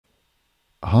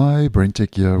Hi,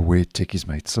 BrenTech here, where tech is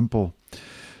made simple.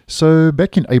 So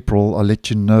back in April, I let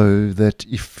you know that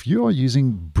if you are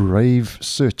using Brave's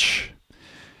search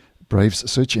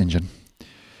engine,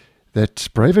 that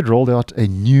Brave had rolled out a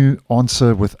new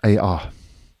answer with AI,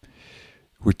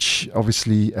 which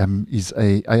obviously is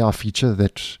a AI feature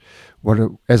that,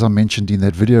 as I mentioned in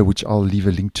that video, which I'll leave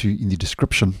a link to in the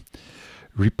description,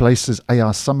 replaces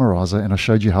AI Summarizer, and I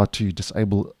showed you how to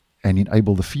disable and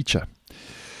enable the feature.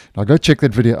 Now go check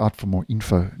that video out for more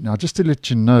info. Now just to let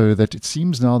you know that it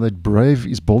seems now that Brave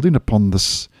is building upon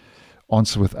this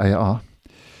answer with AI,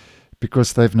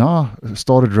 because they've now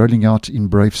started rolling out in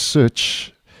Brave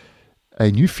Search a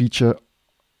new feature,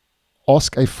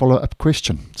 ask a follow-up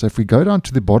question. So if we go down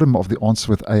to the bottom of the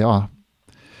answer with AI,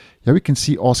 here we can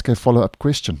see ask a follow-up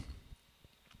question.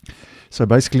 So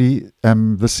basically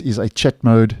this is a chat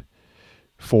mode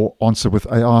for answer with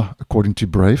AI according to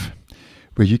Brave,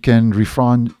 where you can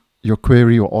refine your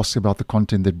query or ask about the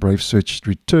content that Brave Search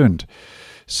returned.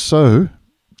 So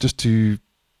just to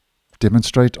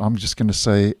demonstrate, I'm just going to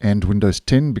say and Windows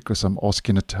 10 because I'm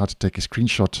asking it how to take a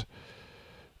screenshot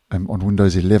on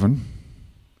Windows 11.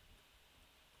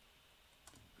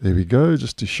 There we go,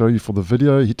 just to show you for the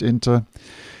video. Hit enter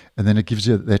and then it gives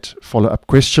you that follow-up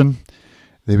question.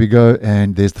 There we go,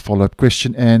 and there's the follow-up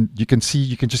question, and you can see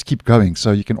you can just keep going.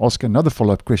 So you can ask another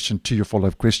follow-up question to your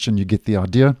follow-up question. You get the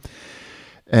idea.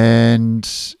 And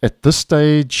at this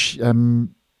stage,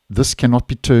 this cannot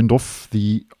be turned off,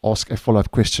 the ask a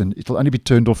follow-up question. It will only be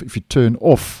turned off if you turn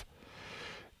off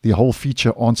the whole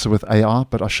feature answer with AI,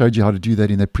 but I showed you how to do that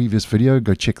in that previous video.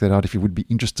 Go check that out if you would be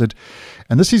interested.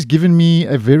 And this has given me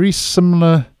a very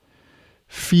similar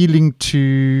feeling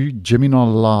to Gemini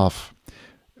Live.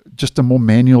 Just a more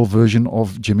manual version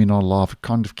of Gemini Live. It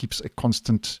kind of keeps a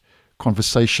constant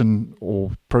conversation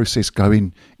or process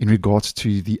going in regards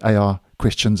to the AI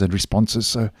questions and responses.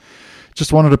 So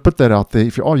just wanted to put that out there.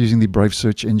 If you are using the Brave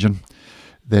search engine,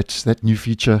 that new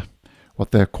feature,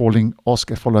 what they're calling ask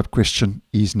a follow-up question,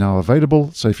 is now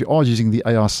available. So if you are using the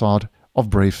AI side of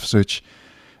Brave search,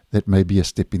 that may be a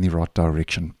step in the right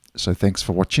direction. So thanks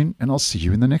for watching, and I'll see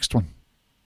you in the next one.